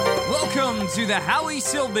to the Howie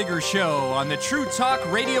Silbiger Show on the True Talk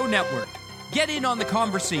Radio Network. Get in on the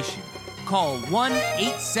conversation. Call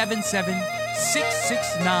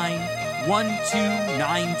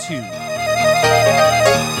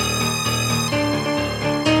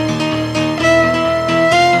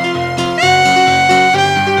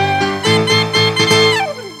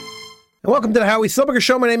Welcome to the Howie Silbiger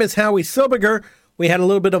Show. My name is Howie Silbiger. We had a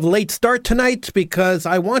little bit of a late start tonight because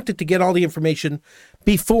I wanted to get all the information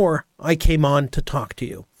before I came on to talk to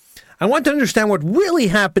you. I want to understand what really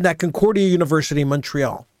happened at Concordia University in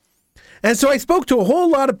Montreal. And so I spoke to a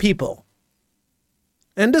whole lot of people.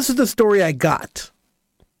 And this is the story I got.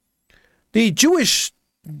 The Jewish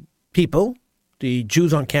people, the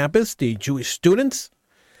Jews on campus, the Jewish students,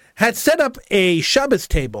 had set up a Shabbos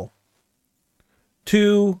table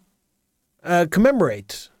to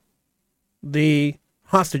commemorate the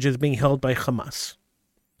hostages being held by Hamas.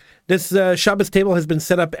 This Shabbos table has been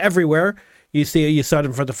set up everywhere. You saw it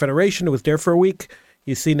in front of the Federation. It was there for a week.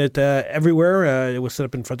 You've seen it everywhere. It was set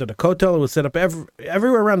up in front of the Kotel. It was set up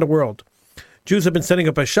everywhere around the world. Jews have been setting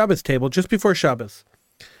up a Shabbos table just before Shabbos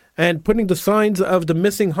and putting the signs of the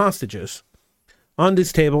missing hostages on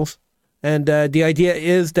these tables. And the idea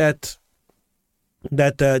is that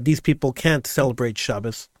these people can't celebrate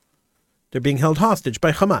Shabbos. They're being held hostage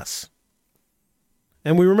by Hamas.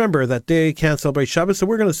 And we remember that they can't celebrate Shabbos, so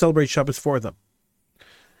we're going to celebrate Shabbos for them.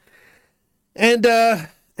 And a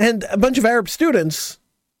bunch of Arab students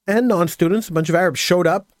and non-students, a bunch of Arabs showed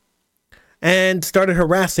up and started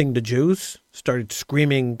harassing the Jews, started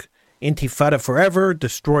screaming, Intifada forever,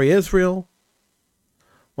 destroy Israel.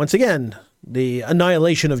 Once again, the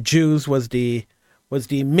annihilation of Jews was the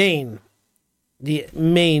main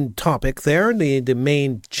topic there. The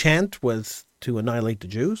main chant was to annihilate the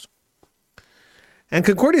Jews. And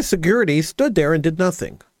Concordia Security stood there and did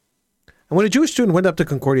nothing. And when a Jewish student went up to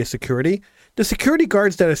Concordia Security, the security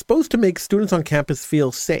guards that are supposed to make students on campus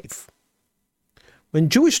feel safe. When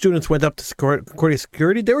Jewish students went up to Concordia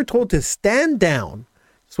Security, they were told to stand down.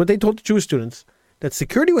 That's what they told the Jewish students, that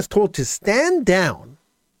security was told to stand down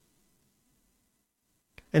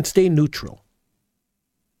and stay neutral.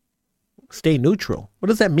 Stay neutral? What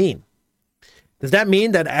does that mean? Does that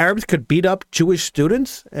mean that Arabs could beat up Jewish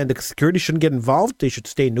students and the security shouldn't get involved? They should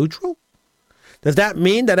stay neutral? Does that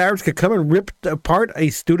mean that Arabs could come and rip apart a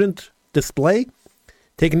student display,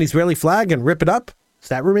 take an Israeli flag and rip it up? Is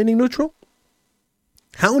that remaining neutral?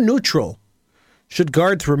 How neutral should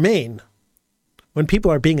guards remain when people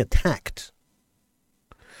are being attacked?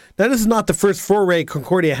 Now, this is not the first foray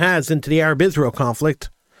Concordia has into the Arab-Israel conflict.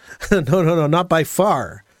 No, not by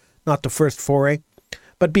far. Not the first foray.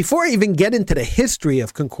 But before I even get into the history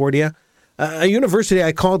of Concordia, a university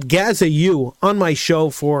I called Gaza U on my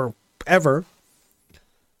show forever,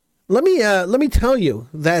 let me tell you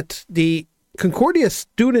that the Concordia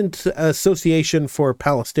Student Association for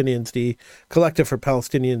Palestinians, the Collective for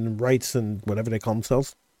Palestinian Rights and whatever they call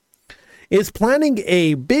themselves, is planning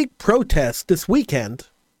a big protest this weekend.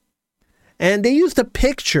 And they used a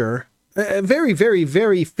picture, a very, very,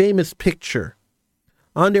 very famous picture,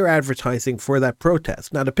 on their advertising for that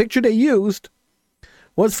protest. Now, the picture they used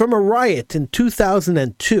was from a riot in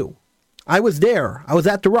 2002. I was there. I was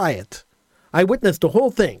at the riot. I witnessed the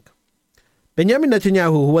whole thing. Benjamin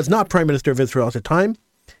Netanyahu, who was not Prime Minister of Israel at the time,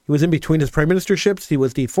 he was in between his prime ministerships. He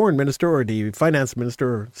was the foreign minister or the finance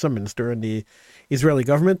minister or some minister in the Israeli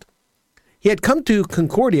government. He had come to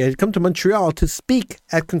Concordia, he had come to Montreal to speak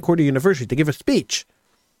at Concordia University, to give a speech.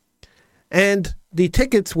 And the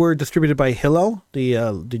tickets were distributed by Hillel,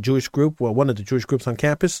 the Jewish group, well, one of the Jewish groups on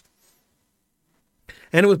campus.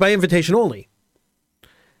 And it was by invitation only.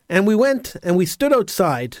 And we went and we stood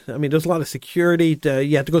outside. I mean, there's a lot of security.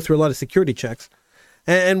 You had to go through a lot of security checks.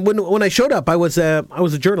 And when I showed up, I was a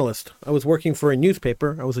journalist. I was working for a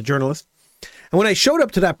newspaper. I was a journalist. And when I showed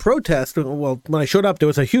up to that protest, well, when I showed up, there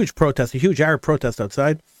was a huge protest, a huge Arab protest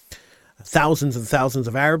outside. Thousands and thousands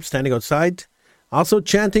of Arabs standing outside. Also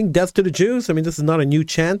chanting death to the Jews. I mean, this is not a new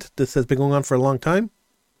chant. This has been going on for a long time.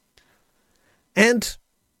 And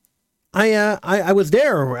I was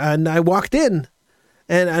there and I walked in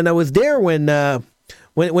and I was there when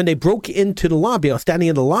they broke into the lobby. I was standing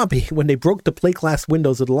in the lobby when they broke the plate glass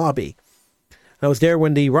windows of the lobby. I was there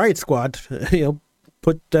when the riot squad,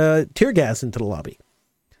 put tear gas into the lobby.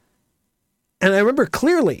 And I remember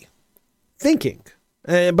clearly thinking,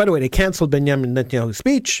 by the way, they canceled Benjamin Netanyahu's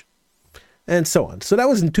speech. And so on. So that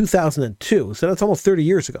was in 2002. So that's almost 30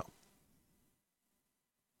 years ago.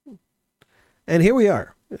 And here we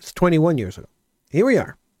are. It's 21 years ago. Here we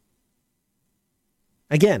are.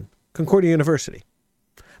 Again, Concordia University.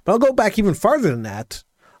 But I'll go back even farther than that.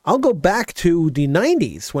 I'll go back to the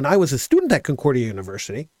 90s when I was a student at Concordia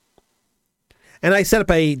University, and I set up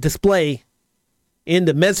a display in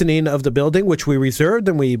the mezzanine of the building, which we reserved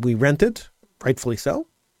and we rented, rightfully so.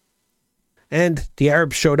 And the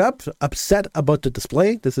Arabs showed up, upset about the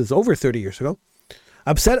display. This is over 30 years ago.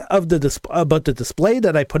 Upset about the display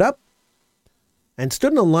that I put up, and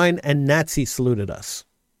stood in a line and Nazi saluted us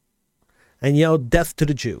and yelled, "Death to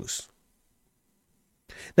the Jews."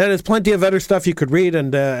 Now, there's plenty of other stuff you could read,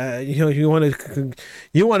 and you want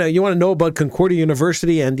to know about Concordia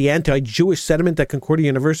University and the anti-Jewish sentiment at Concordia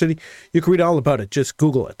University. You can read all about it. Just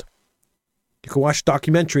Google it. You can watch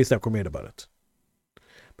documentaries that were made about it.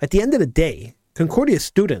 At the end of the day, Concordia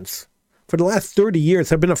students for the last 30 years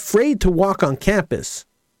have been afraid to walk on campus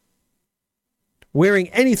wearing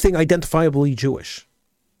anything identifiably Jewish,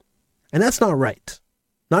 and that's not right.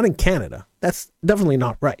 Not in Canada. That's definitely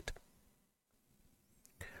not right.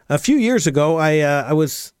 A few years ago, I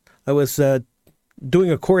was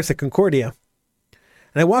doing a course at Concordia,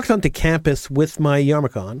 and I walked onto campus with my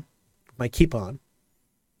yarmulke on, my kippah on,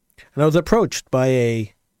 and I was approached by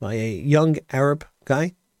a young Arab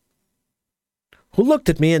guy who looked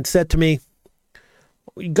at me and said to me,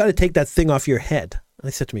 "You got to take that thing off your head." And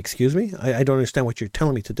I said to him, "Excuse me? I don't understand what you're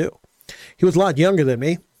telling me to do." He was a lot younger than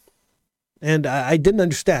me, and I didn't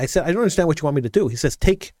understand. I said, "I don't understand what you want me to do." He says,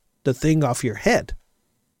 "Take the thing off your head."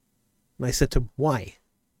 And I said to him, "Why?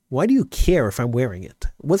 Why do you care if I'm wearing it?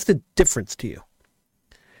 What's the difference to you?"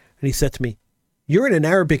 And he said to me, "You're in an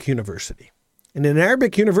Arabic university. In an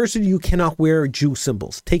Arabic university, you cannot wear Jew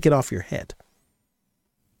symbols. Take it off your head."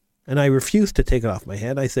 And I refused to take it off my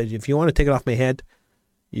head. I said, "If you want to take it off my head,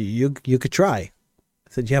 you could try."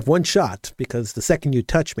 I said, "You have one shot, because the second you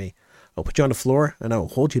touch me, I'll put you on the floor and I'll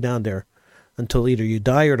hold you down there until either you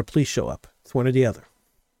die or the police show up. It's one or the other."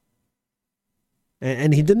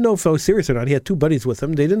 And he didn't know if I was serious or not. He had two buddies with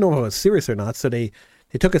him. They didn't know if I was serious or not, so they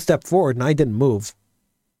took a step forward and I didn't move.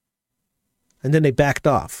 And then they backed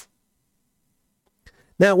off.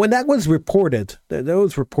 Now, when that was reported, Bill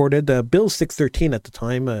 613 at the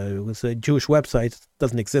time, it was a Jewish website, it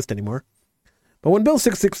doesn't exist anymore. But when Bill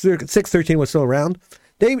 613 was still around,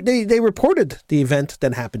 they reported the event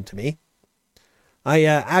that happened to me. I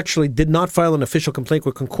actually did not file an official complaint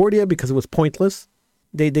with Concordia because it was pointless.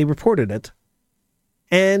 They reported it.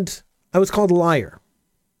 And I was called a liar.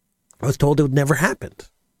 I was told it would never happened.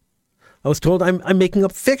 I was told I'm making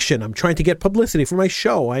up fiction. I'm trying to get publicity for my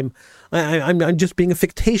show. I'm just being a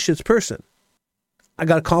fictitious person. I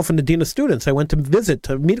got a call from the Dean of Students. I went to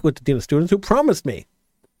meet with the Dean of Students, who promised me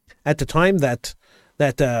at the time that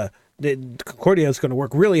the Concordia is going to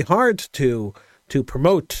work really hard to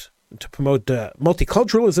promote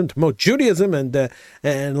multiculturalism, to promote Judaism, and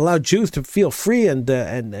allow Jews to feel free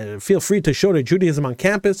and feel free to show their Judaism on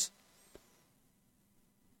campus.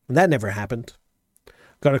 And that never happened.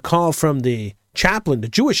 Got a call from the chaplain, the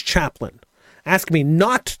Jewish chaplain, asking me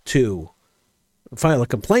not to file a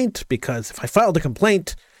complaint, because if I filed a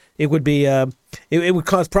complaint, it would be it would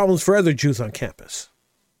cause problems for other Jews on campus.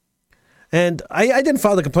 And I didn't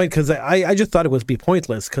file the complaint because I just thought it would be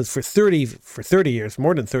pointless, because for 30 years,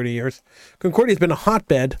 more than 30 years, Concordia has been a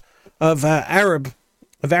hotbed of Arab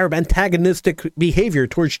antagonistic behavior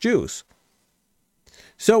towards Jews.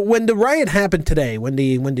 So when the riot happened today, when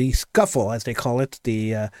the scuffle, as they call it,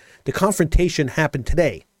 the confrontation happened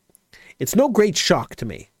today, it's no great shock to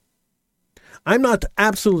me. I'm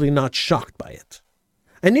absolutely not shocked by it,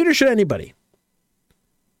 and neither should anybody.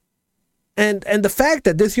 And the fact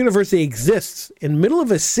that this university exists in the middle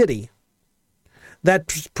of a city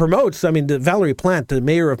that promotes, the Valerie Plante, the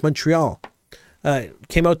mayor of Montreal,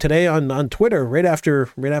 came out today on Twitter right after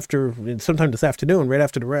sometime this afternoon, right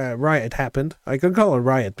after the riot happened. I could call it a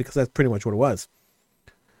riot because that's pretty much what it was.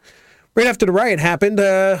 Right after the riot happened,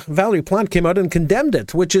 Valerie Plante came out and condemned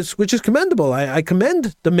it, which is commendable. I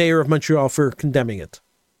commend the mayor of Montreal for condemning it.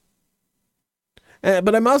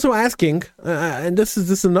 But I'm also asking, and this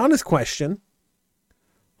is an honest question,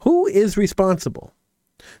 who is responsible?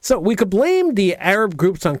 So we could blame the Arab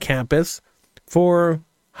groups on campus for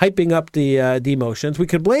hyping up the emotions. We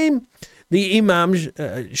could blame the Imam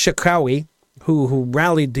Shakawi, who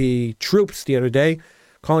rallied the troops the other day,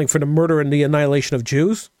 calling for the murder and the annihilation of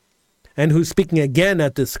Jews, and who's speaking again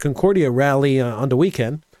at this Concordia rally on the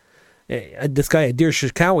weekend. This guy Adir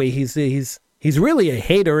Shakawi, he's really a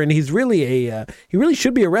hater, and he really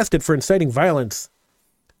should be arrested for inciting violence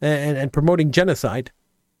and promoting genocide,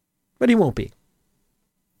 but he won't be.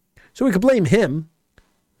 So we could blame him.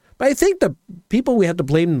 But I think the people we have to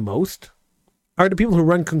blame the most are the people who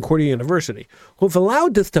run Concordia University, who have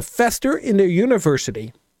allowed this to fester in their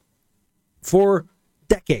university for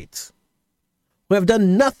decades, who have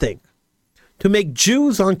done nothing to make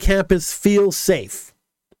Jews on campus feel safe,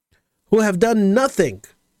 who have done nothing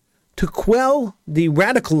to quell the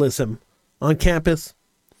radicalism on campus,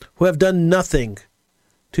 who have done nothing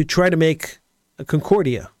to try to make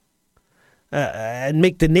Concordia and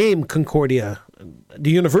make the name Concordia,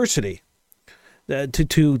 the university,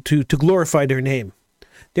 to glorify their name.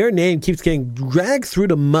 Their name keeps getting dragged through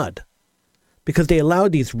the mud because they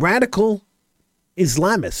allowed these radical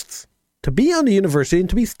Islamists to be on the university and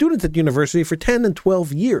to be students at the university for 10 and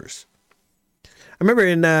 12 years. I remember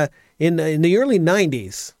in the early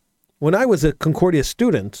 90s, when I was a Concordia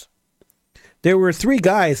student, there were 3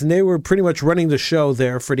 guys, and they were pretty much running the show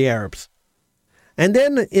there for the Arabs. And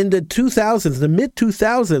then in the 2000s, the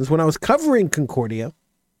mid-2000s, when I was covering Concordia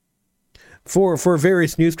for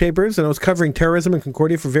various newspapers, and I was covering terrorism in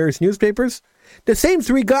Concordia for various newspapers, the same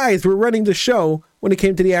 3 guys were running the show when it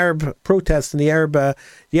came to the Arab protests and the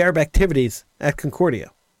Arab activities at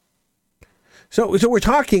Concordia. So we're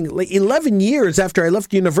talking like 11 years after I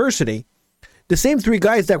left university, the same 3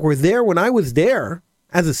 guys that were there when I was there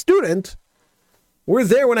as a student were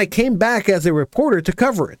there when I came back as a reporter to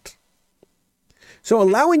cover it. So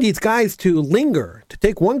allowing these guys to linger, to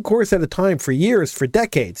take one course at a time for years, for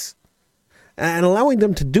decades, and allowing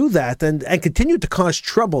them to do that and continue to cause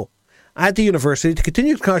trouble at the university, to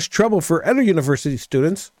continue to cause trouble for other university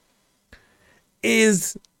students,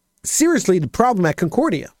 is seriously the problem at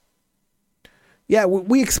Concordia. Yeah,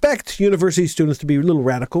 we expect university students to be a little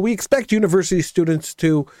radical. We expect university students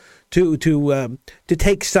to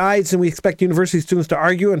take sides, and we expect university students to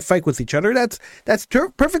argue and fight with each other. That's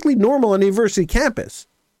perfectly normal on a university campus.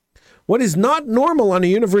 What is not normal on a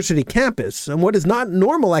university campus, and what is not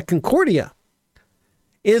normal at Concordia,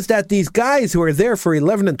 is that these guys who are there for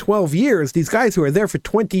 11 and 12 years, these guys who are there for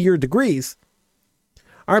 20-year degrees,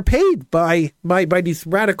 are paid by these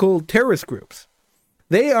radical terrorist groups.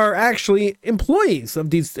 They are actually employees of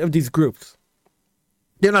these groups.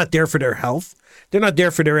 They're not there for their health. They're not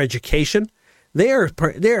there for their education. They are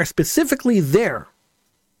specifically there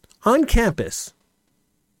on campus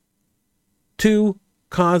to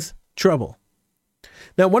cause trouble.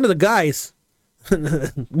 Now, one of the guys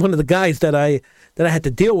that I had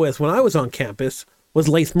to deal with when I was on campus was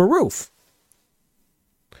Laith Maroof.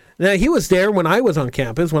 Now, he was there when I was on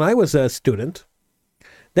campus, when I was a student.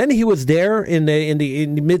 Then he was there in the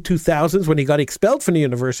mid-2000s when he got expelled from the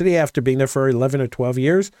university after being there for 11 or 12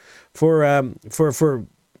 years for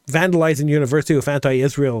vandalizing the university with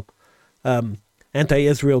anti-Israel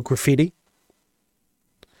graffiti.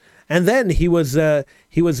 And then he was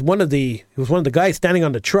one of the guys standing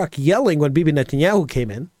on the truck yelling when Bibi Netanyahu came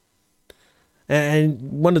in, and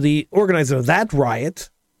one of the organizers of that riot.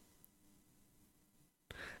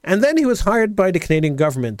 And then he was hired by the Canadian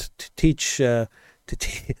government to teach.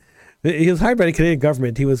 He was hired by the Canadian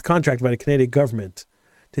government. He was contracted by the Canadian government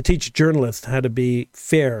to teach journalists how to be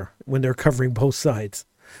fair when they're covering both sides.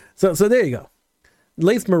 So there you go.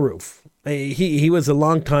 Laith Maroof. He was a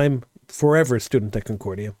long time, forever student at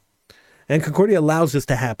Concordia. And Concordia allows this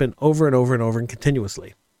to happen over and over and over and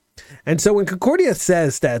continuously. And so when Concordia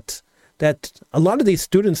says that a lot of these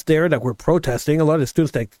students there that were protesting, a lot of the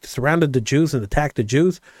students that surrounded the Jews and attacked the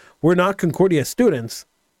Jews were not Concordia students,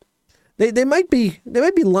 they might be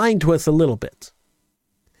lying to us a little bit.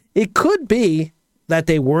 It could be that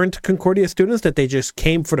they weren't Concordia students, that they just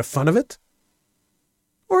came for the fun of it.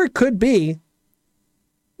 Or it could be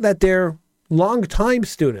that they're long-time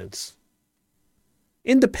students,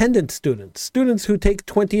 independent students, students who take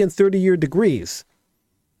 20 and 30-year degrees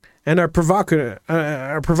and are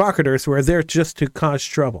provocateurs who are there just to cause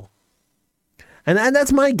trouble. And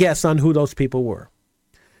that's my guess on who those people were.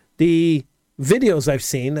 The videos I've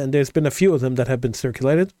seen, and there's been a few of them that have been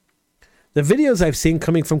circulated, the videos I've seen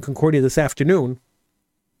coming from Concordia this afternoon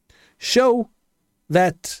show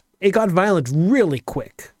that it got violent really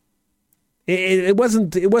quick. It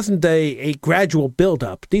wasn't a gradual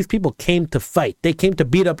build-up. These people came to fight. They came to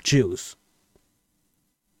beat up Jews.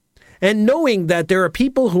 And knowing that there are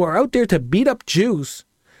people who are out there to beat up Jews,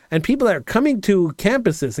 and people that are coming to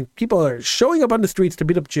campuses, and people are showing up on the streets to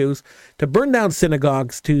beat up Jews, to burn down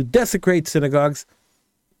synagogues, to desecrate synagogues,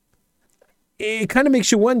 it kind of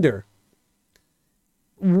makes you wonder,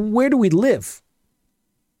 where do we live?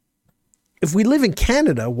 If we live in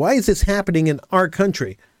Canada, why is this happening in our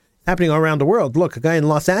country? Happening around the world. Look, a guy in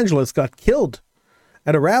Los Angeles got killed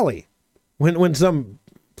at a rally when some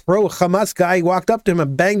pro-Hamas guy walked up to him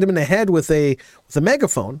and banged him in the head with a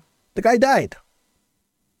megaphone. The guy died.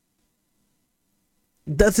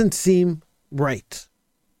 Doesn't seem right.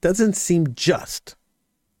 Doesn't seem just.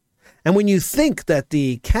 And when you think that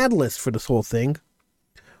the catalyst for this whole thing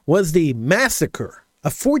was the massacre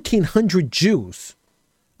of 1,400 Jews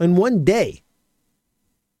in one day.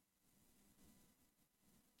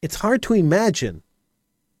 It's hard to imagine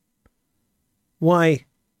why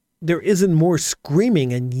there isn't more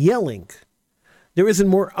screaming and yelling. There isn't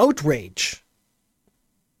more outrage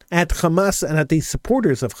at Hamas and at the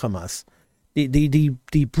supporters of Hamas,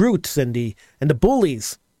 the brutes and the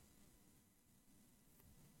bullies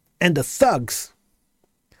and the thugs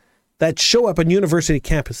that show up on university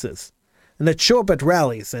campuses and that show up at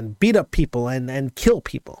rallies and beat up people and kill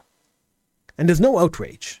people. And there's no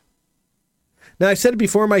outrage. Now, I said it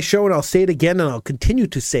before in my show, and I'll say it again, and I'll continue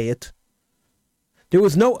to say it. There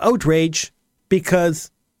was no outrage because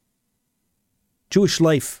Jewish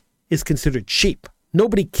life is considered cheap.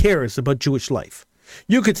 Nobody cares about Jewish life.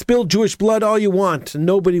 You could spill Jewish blood all you want, and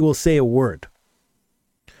nobody will say a word.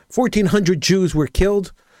 1,400 Jews were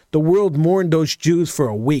killed. The world mourned those Jews for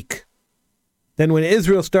a week. Then when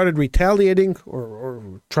Israel started retaliating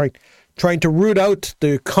or trying to root out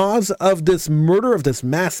the cause of this murder, of this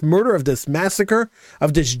mass murder, of this massacre,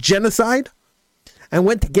 of this genocide, and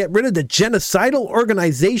went to get rid of the genocidal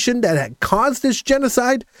organization that had caused this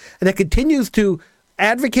genocide and that continues to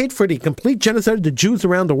advocate for the complete genocide of the Jews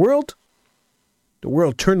around the world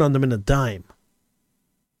turned on them in a dime.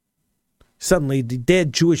 Suddenly, the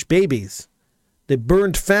dead Jewish babies, the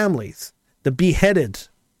burned families, the beheaded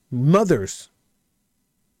mothers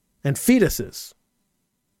and fetuses,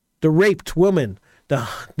 the raped women,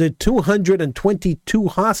 the 222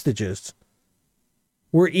 hostages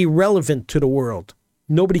were irrelevant to the world.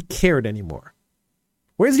 Nobody cared anymore.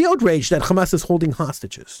 Where's the outrage that Hamas is holding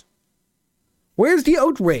hostages? Where's the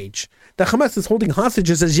outrage that Hamas is holding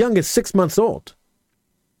hostages as young as 6 months old?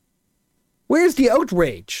 Where's the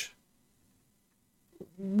outrage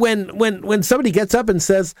when somebody gets up and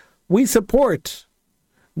says, we support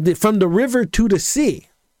from the river to the sea,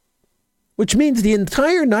 which means the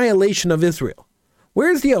entire annihilation of Israel?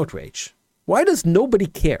 Where's the outrage? Why does nobody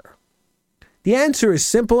care? The answer is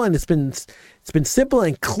simple, and it's been simple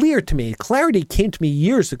and clear to me. Clarity came to me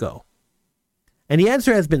years ago. And the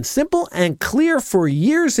answer has been simple and clear for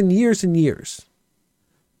years and years and years.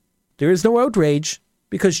 There is no outrage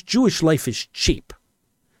because Jewish life is cheap.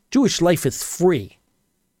 Jewish life is free.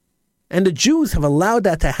 And the Jews have allowed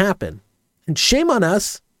that to happen. And shame on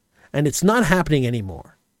us, and it's not happening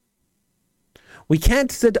anymore. We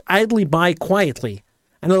can't sit idly by quietly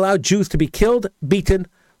and allow Jews to be killed, beaten,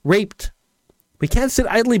 raped. We can't sit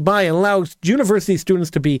idly by and allow university students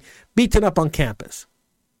to be beaten up on campus.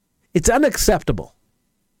 It's unacceptable.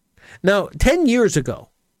 Now, 10 years ago,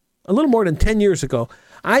 a little more than 10 years ago,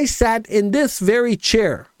 I sat in this very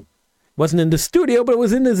chair. It wasn't in the studio, but it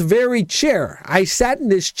was in this very chair. I sat in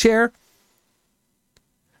this chair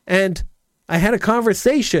and I had a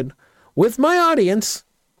conversation with my audience,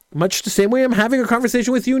 much the same way I'm having a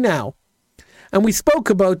conversation with you now. And we spoke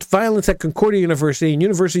about violence at Concordia University and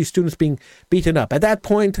university students being beaten up. At that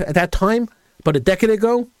point, at that time, about a decade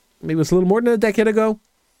ago, maybe it was a little more than a decade ago,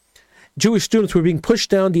 Jewish students were being pushed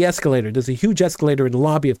down the escalator. There's a huge escalator in the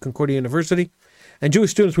lobby of Concordia University, and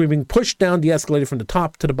Jewish students were being pushed down the escalator from the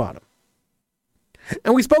top to the bottom.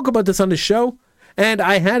 And we spoke about this on the show, and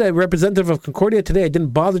I had a representative of Concordia today. I didn't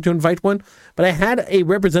bother to invite one, but I had a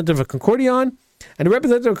representative of Concordia on, and the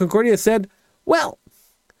representative of Concordia said, well,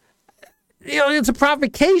 it's a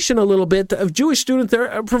provocation a little bit of Jewish students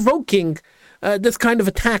that are provoking this kind of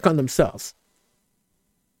attack on themselves.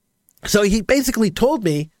 So he basically told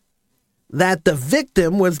me that the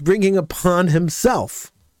victim was bringing upon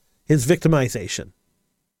himself his victimization.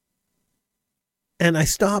 And I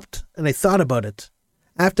stopped and I thought about it.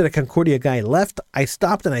 After the Concordia guy left, I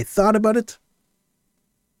stopped and I thought about it.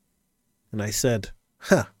 And I said,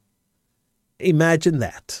 imagine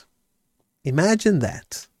that. Imagine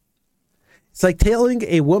that. It's like telling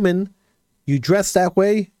a woman, you dress that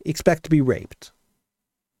way, expect to be raped.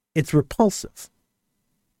 It's repulsive.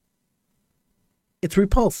 It's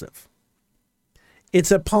repulsive.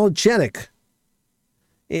 It's apologetic.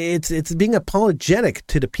 It's being apologetic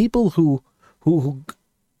to the people who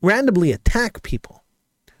randomly attack people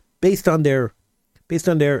based on their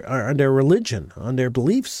religion, on their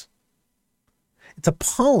beliefs. It's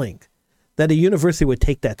appalling that a university would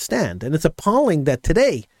take that stand, and it's appalling that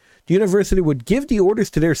today the university would give the orders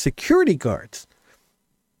to their security guards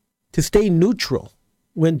to stay neutral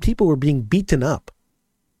when people were being beaten up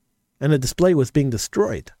and a display was being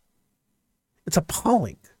destroyed. It's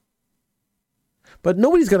appalling. But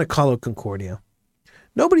nobody's going to call out Concordia.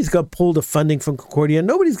 Nobody's going to pull the funding from Concordia.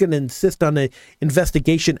 Nobody's going to insist on an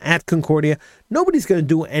investigation at Concordia. Nobody's going to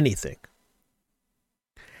do anything.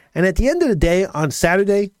 And at the end of the day, on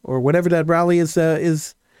Saturday, or whenever that rally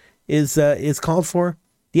is is called for,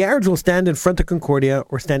 the Arabs will stand in front of Concordia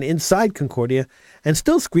or stand inside Concordia and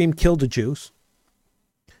still scream, "Kill the Jews."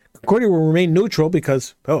 Concordia will remain neutral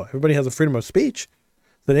because, everybody has a freedom of speech.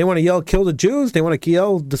 So they want to yell, "Kill the Jews." They want to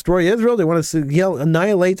yell, "Destroy Israel." They want to yell,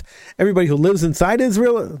 "Annihilate everybody who lives inside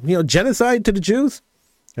Israel." Genocide to the Jews.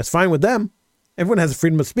 That's fine with them. Everyone has a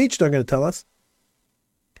freedom of speech, they're going to tell us.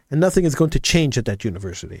 And nothing is going to change at that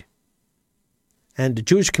university. And the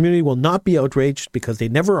Jewish community will not be outraged because they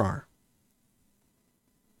never are.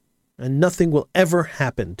 And nothing will ever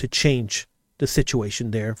happen to change the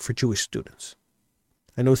situation there for Jewish students.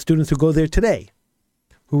 I know students who go there today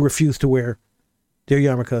who refuse to wear their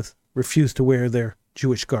yarmulkes, refuse to wear their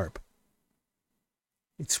Jewish garb.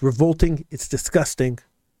 It's revolting, it's disgusting,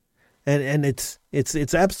 and it's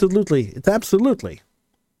absolutely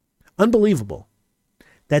unbelievable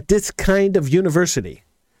that this kind of university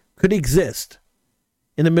could exist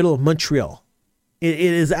in the middle of Montreal. It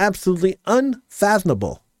is absolutely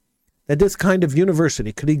unfathomable that this kind of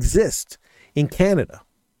university could exist in Canada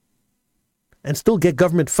and still get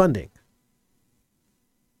government funding.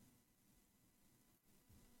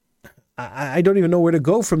 I don't even know where to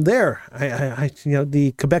go from there.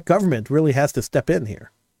 The Quebec government really has to step in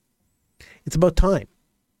here. It's about time.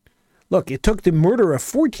 Look, it took the murder of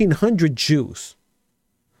 1,400 Jews.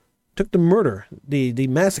 It took the murder, the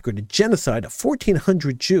massacre, the genocide of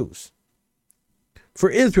 1,400 Jews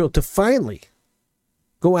for Israel to finally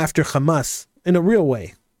go after Hamas in a real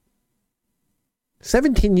way.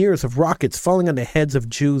 17 years of rockets falling on the heads of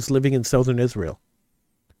Jews living in southern Israel,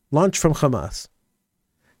 launched from Hamas.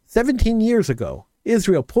 17 years ago,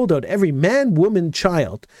 Israel pulled out every man, woman,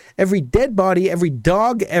 child, every dead body, every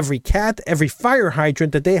dog, every cat, every fire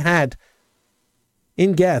hydrant that they had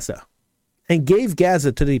in Gaza and gave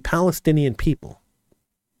Gaza to the Palestinian people.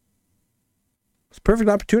 It's a perfect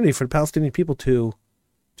opportunity for the Palestinian people to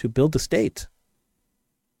build a state.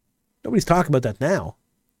 Nobody's talking about that now.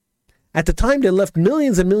 At the time, they left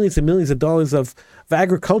millions and millions and millions of dollars of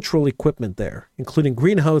agricultural equipment there, including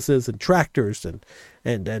greenhouses and tractors and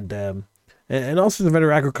all sorts of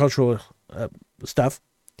other agricultural stuff.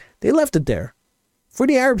 They left it there for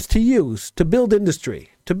the Arabs to use, to build industry,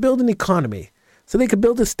 to build an economy, so they could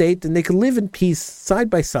build a state and they could live in peace side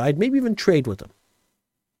by side, maybe even trade with them.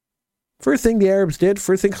 First thing the Arabs did,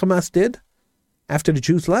 first thing Hamas did, after the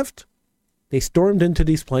Jews left, they stormed into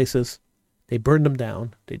these places. They burned them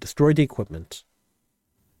down. They destroyed the equipment.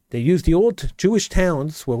 They used the old Jewish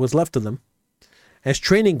towns, what was left of them, as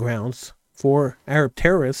training grounds for Arab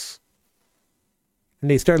terrorists.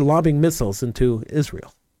 And they started lobbing missiles into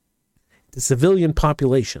Israel, the civilian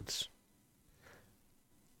populations.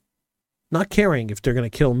 Not caring if they're going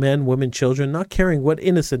to kill men, women, children, not caring what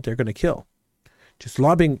innocent they're going to kill. Just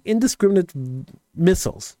lobbing indiscriminate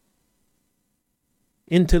missiles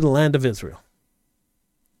into the land of Israel.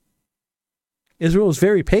 Israel was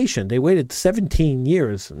very patient. They waited 17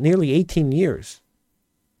 years, nearly 18 years.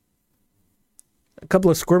 A couple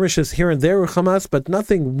of skirmishes here and there with Hamas, but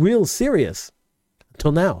nothing real serious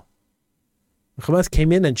until now. Hamas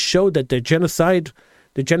came in and showed that the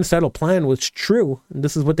genocidal plan was true, and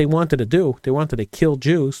this is what they wanted to do. They wanted to kill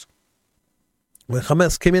Jews. When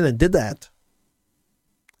Hamas came in and did that,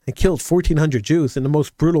 and killed 1,400 Jews in the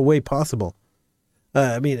most brutal way possible.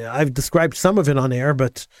 I've described some of it on air,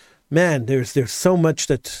 but man, there's so much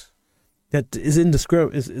that is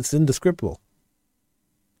indescribable.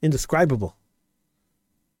 Indescribable.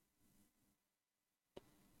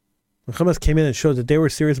 When Hamas came in and showed that they were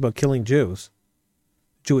serious about killing Jews,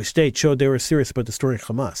 the Jewish state showed they were serious about destroying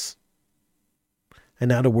Hamas. And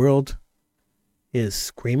now the world is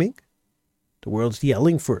screaming. The world's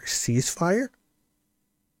yelling for a ceasefire.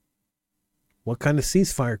 What kind of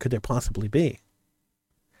ceasefire could there possibly be?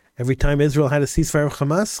 Every time Israel had a ceasefire with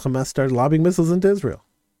Hamas, Hamas started lobbing missiles into Israel.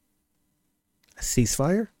 A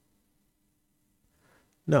ceasefire?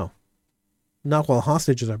 No. Not while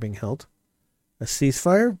hostages are being held. A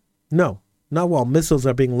ceasefire? No. Not while missiles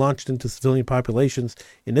are being launched into civilian populations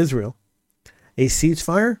in Israel. A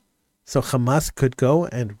ceasefire? So Hamas could go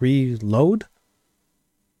and reload?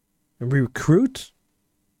 And recruit?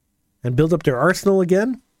 And build up their arsenal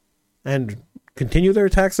again? And continue their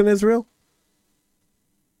attacks on Israel?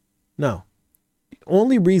 No. The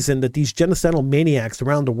only reason that these genocidal maniacs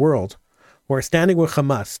around the world who are standing with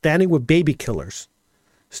Hamas, standing with baby killers,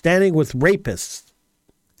 standing with rapists,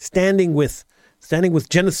 standing with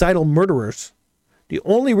genocidal murderers, the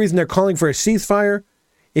only reason they're calling for a ceasefire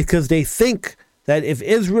is because they think that if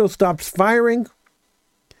Israel stops firing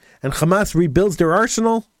and Hamas rebuilds their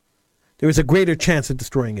arsenal, there is a greater chance of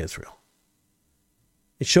destroying Israel.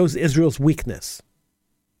 It shows Israel's weakness.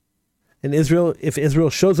 And Israel, if Israel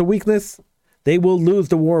shows a weakness, they will lose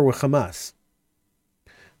the war with Hamas.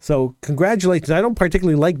 So congratulations. I don't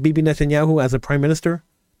particularly like Bibi Netanyahu as a prime minister,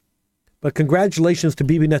 but congratulations to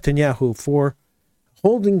Bibi Netanyahu for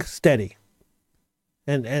holding steady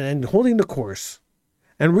and holding the course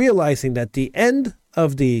and realizing that the end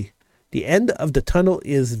of the tunnel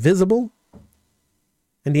is visible,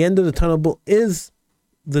 and the end of the tunnel is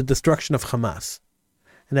the destruction of Hamas.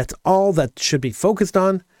 And that's all that should be focused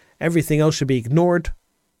on. Everything else should be ignored.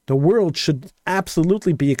 The world should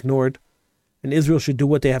absolutely be ignored. And Israel should do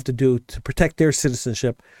what they have to do to protect their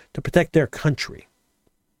citizenship, to protect their country.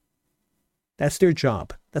 That's their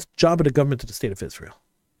job. That's the job of the government of the state of Israel.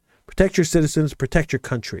 Protect your citizens, protect your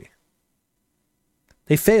country.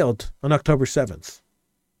 They failed on October 7th.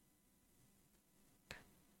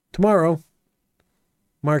 Tomorrow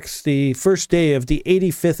marks the first day of the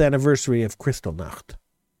 85th anniversary of Kristallnacht,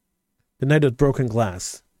 the night of broken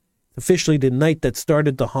glass, officially the night that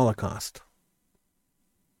started the Holocaust.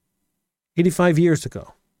 85 years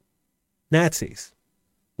ago, Nazis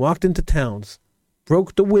walked into towns,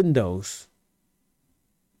 broke the windows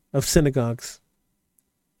of synagogues,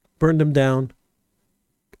 burned them down,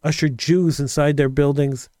 ushered Jews inside their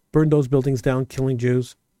buildings, burned those buildings down, killing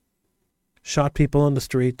Jews, shot people on the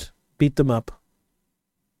street, beat them up.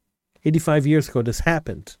 85 years ago, this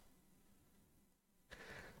happened.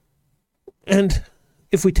 And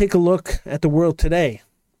if we take a look at the world today,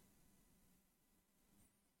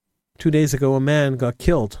 2 days ago, a man got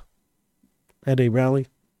killed at a rally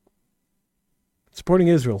supporting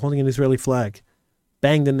Israel, holding an Israeli flag,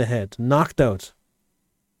 banged in the head, knocked out,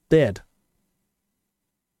 dead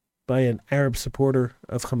by an Arab supporter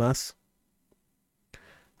of Hamas.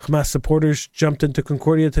 Hamas supporters jumped into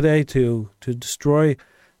Concordia today to destroy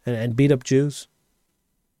and beat up Jews.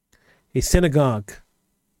 A synagogue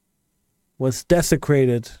was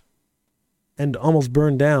desecrated and almost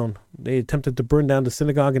burned down. They attempted to burn down the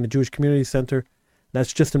synagogue and the Jewish community center.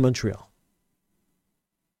 That's just in Montreal.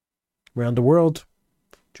 Around the world,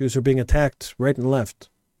 Jews are being attacked right and left.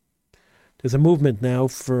 There's a movement now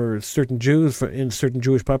for certain Jews in certain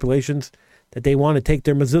Jewish populations that they want to take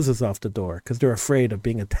their mezuzahs off the door because they're afraid of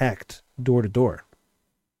being attacked door to door.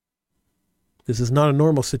 This is not a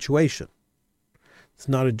normal situation. It's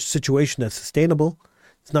not a situation that's sustainable.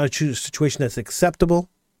 It's not a situation that's acceptable.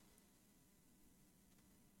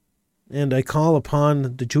 And I call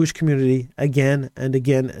upon the Jewish community again and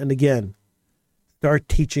again and again. Start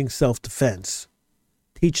teaching self-defense.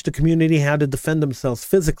 Teach the community how to defend themselves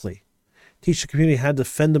physically. Teach the community how to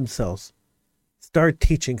defend themselves. Start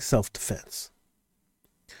teaching self-defense.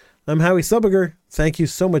 I'm Howie Subiger. Thank you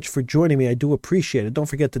so much for joining me. I do appreciate it. Don't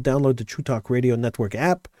forget to download the True Talk Radio Network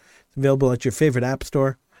app. It's available at your favorite app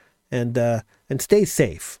store. And stay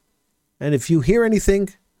safe. And if you hear anything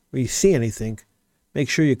or you see anything, make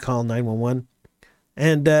sure you call 911.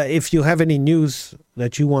 And if you have any news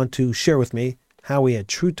that you want to share with me, Howie at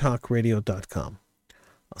TrueTalkRadio.com.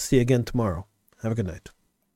 I'll see you again tomorrow. Have a good night.